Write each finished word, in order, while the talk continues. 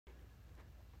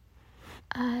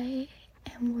I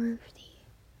am worthy.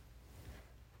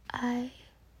 I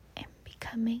am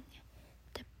becoming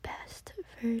the best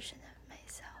version of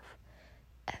myself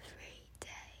every day.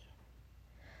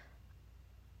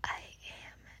 I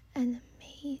am an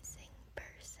amazing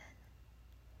person.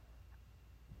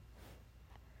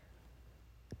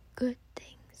 Good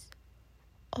things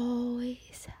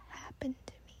always happen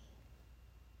to me.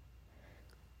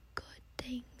 Good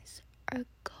things are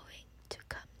going to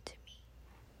come to me.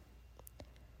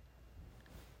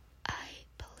 I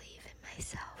believe in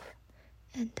myself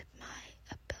and my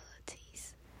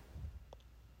abilities.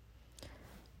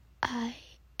 I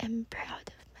am proud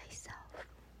of myself.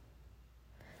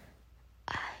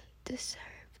 I deserve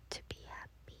to be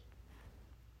happy.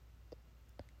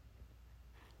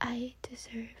 I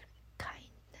deserve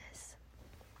kindness.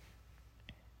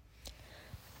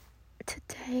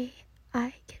 Today,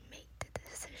 I can make the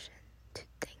decision to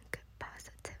think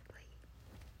positively.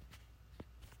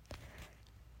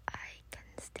 I can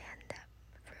stand up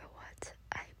for what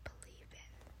I believe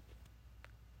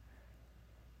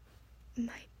in.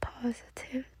 My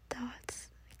positive thoughts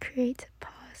create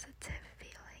positive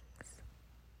feelings.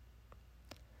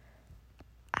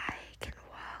 I can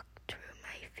walk through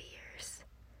my fears.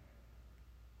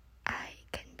 I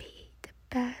can be the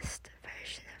best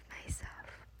version of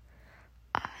myself.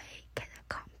 I can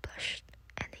accomplish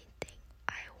anything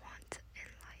I want in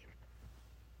life.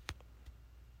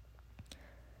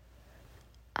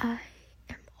 I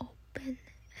am open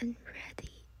and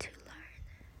ready to learn.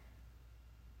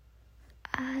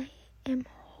 I am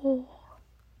whole.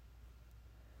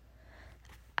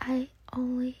 I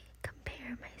only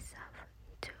compare myself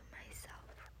to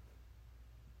myself.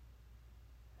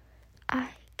 I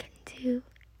can do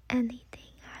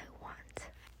anything I want.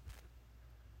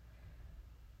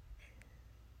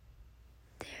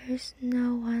 There's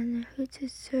no one who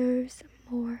deserves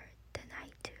more than I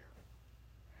do.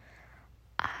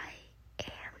 I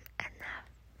am enough.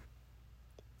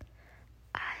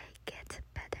 I get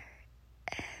better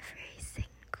every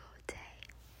single day.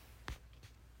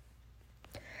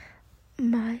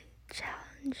 My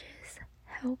challenges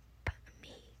help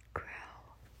me grow.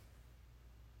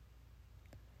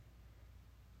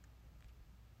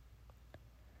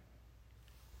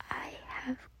 I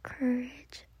have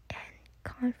courage and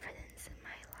confidence in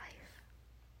my life.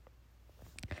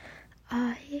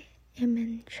 I am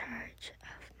in charge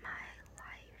of my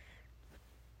life.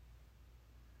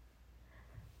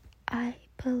 I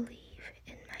believe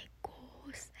in my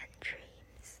goals and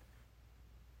dreams.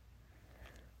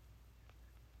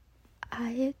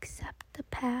 I accept the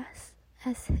past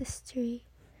as history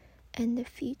and the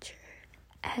future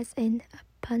as an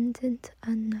abundant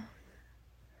unknown.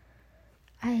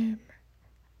 I am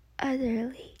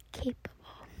utterly capable.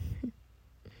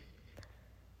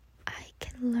 I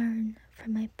can learn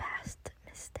from my past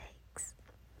mistakes.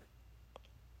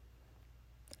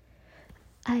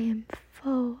 I am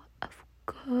full of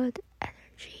good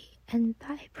energy and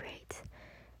vibrate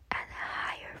at a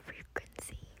higher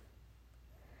frequency.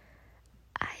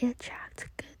 I attract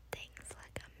good things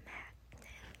like a magnet.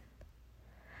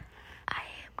 I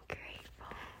am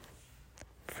grateful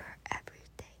for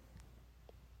everything.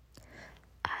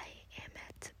 I am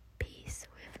at peace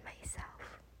with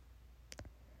myself.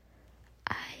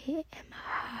 I am a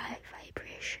high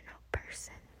vibrational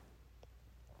person.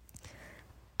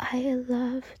 I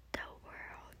love the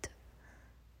world.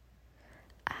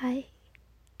 I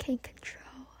can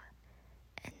control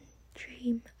and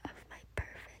dream of my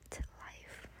perfect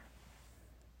life.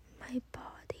 My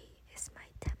body is my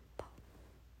temple.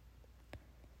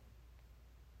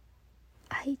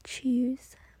 I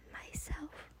choose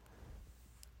myself.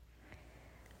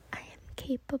 I am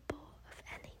capable of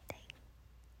anything.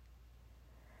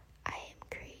 I am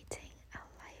creating a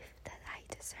life that I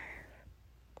deserve.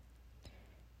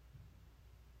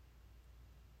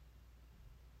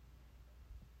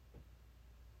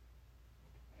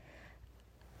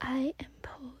 I am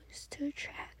poised to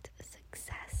attract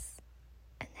success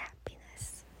and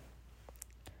happiness.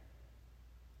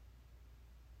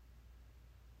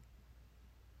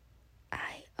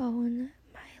 I own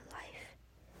my life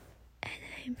and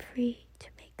I am free to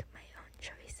make my own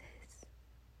choices.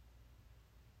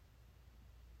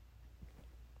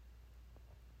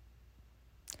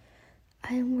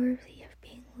 I am worthy of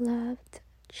being loved,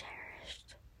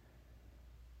 cherished,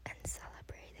 and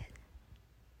celebrated.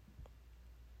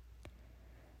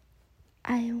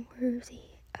 I am worthy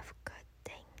of good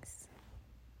things.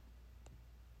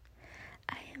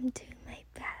 I am doing my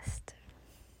best.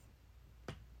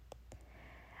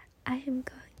 I am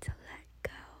going to let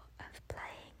go of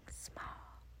playing small.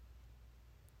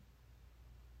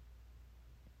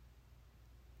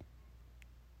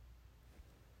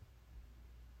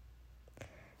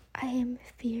 I am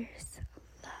fierce,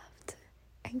 loved,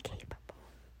 and capable.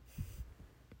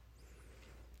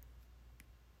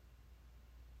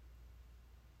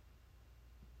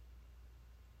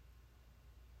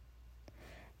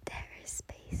 There is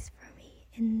space for me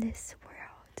in this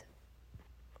world.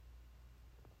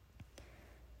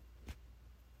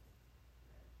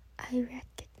 I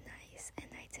recognize and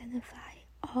identify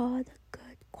all the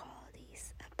good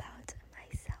qualities about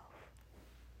myself.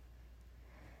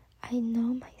 I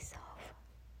know myself.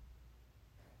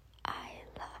 I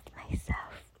love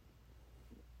myself.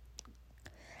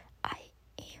 I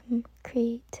am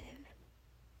creative.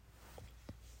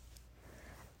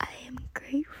 I am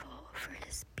grateful for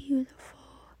this beautiful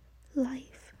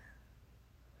life.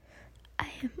 I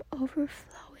am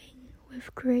overflowing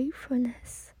with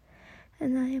gratefulness,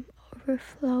 and I am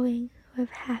overflowing with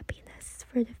happiness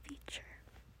for the future.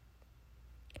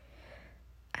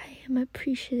 I am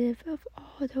appreciative of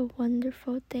all the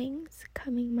wonderful things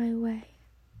coming my way.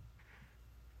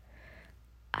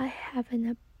 I have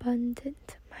an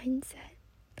abundant mindset.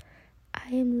 I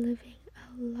am living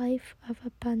a life of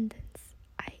abundance.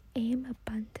 I am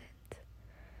abundant.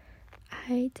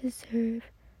 I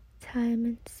deserve time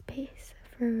and space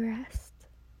for rest.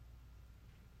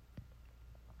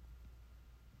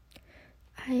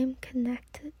 I am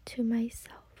connected to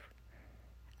myself.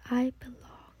 I belong.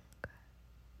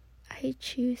 I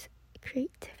choose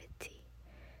creativity.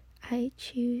 I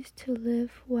choose to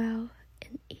live well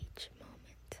in each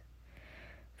moment.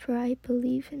 For I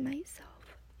believe in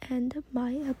myself and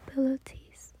my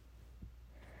abilities.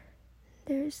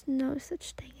 There is no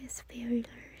such thing as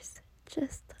failures,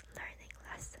 just learning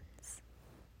lessons.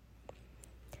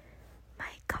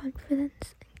 My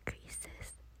confidence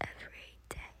increases every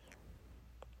day.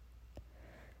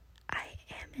 I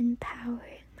am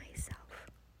empowering myself.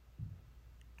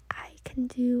 I can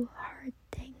do hard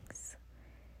things.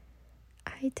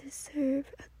 I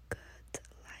deserve a good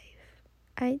life.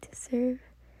 I deserve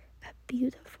a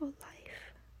beautiful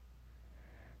life.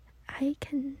 I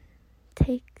can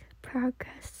take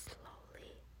progress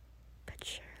slowly but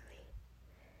surely.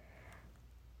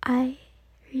 I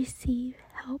receive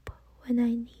help when I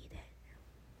need it.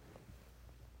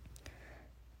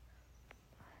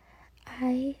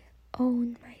 I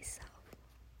own myself.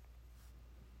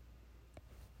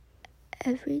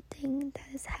 Everything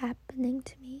that is happening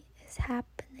to me is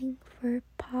happening for a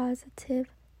positive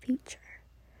future.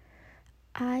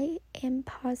 I am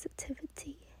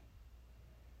positivity.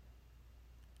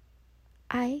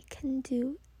 I can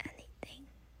do anything.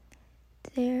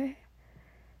 There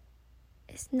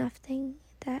is nothing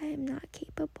that I am not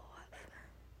capable of.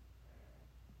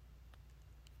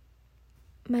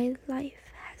 My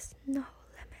life has no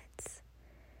limits.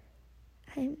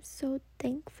 I am so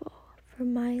thankful for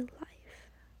my life.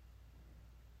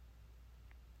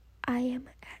 I am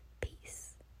at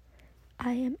peace.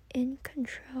 I am in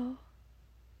control.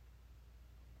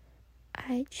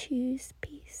 I choose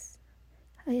peace.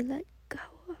 I let go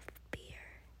of fear.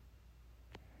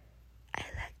 I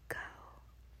let go.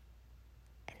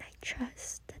 And I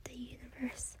trust that the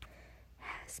universe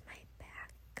has my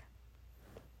back.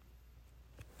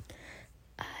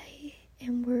 I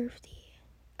am worthy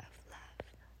of love.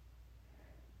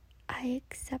 I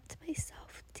accept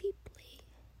myself deeply.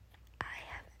 I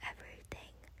have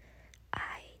everything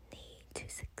I need to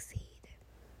succeed.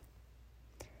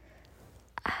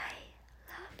 I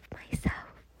love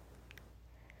myself.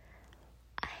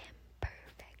 I am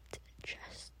perfect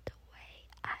just the way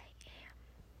I am.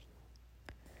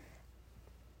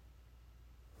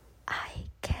 I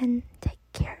can take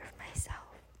care of myself.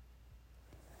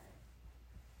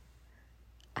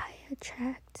 I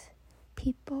attract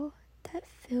people that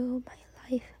fill my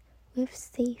life with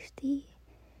safety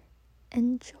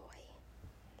and joy.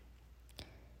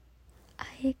 I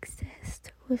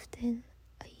exist within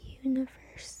a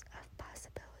universe of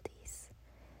possibilities.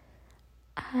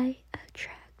 I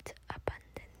attract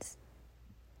abundance.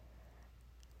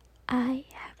 I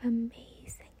have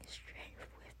amazing strength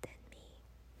within me.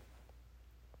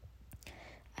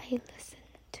 I listen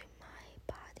to my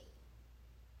body.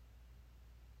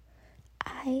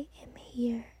 I am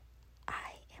here.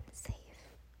 I am safe.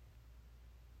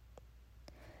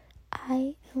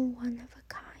 I am one of a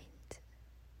kind.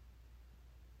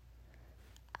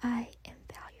 I am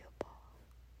valuable.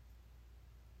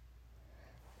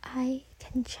 I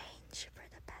can change for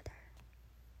the better.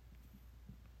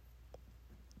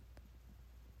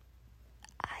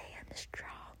 I am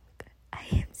strong. I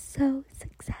am so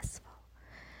successful.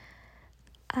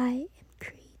 I am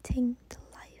creating the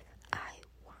life I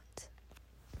want.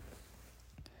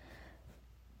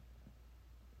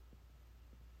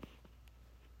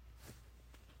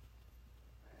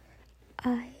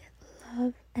 I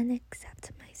love and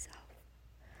accept myself.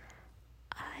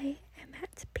 I am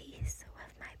at peace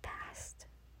with my past.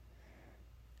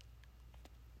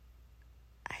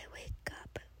 I wake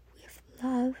up with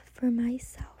love for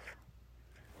myself.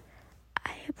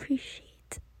 I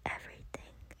appreciate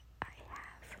everything I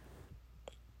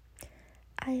have.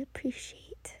 I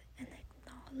appreciate and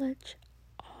acknowledge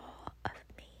all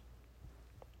of me.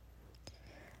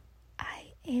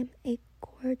 I am a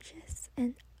gorgeous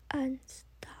and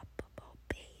unstoppable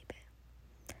babe.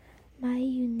 My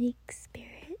unique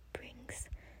spirit brings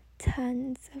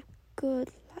tons of good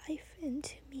life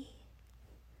into me.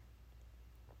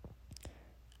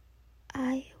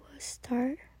 I will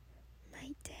start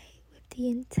my day with the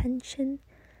intention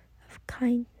of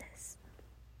kindness.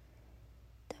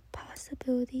 The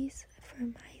possibilities for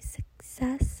my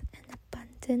success and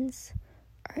abundance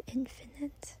are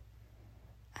infinite.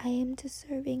 I am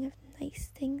deserving of nice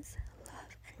things,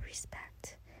 love, and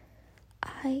respect.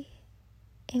 I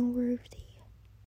am worthy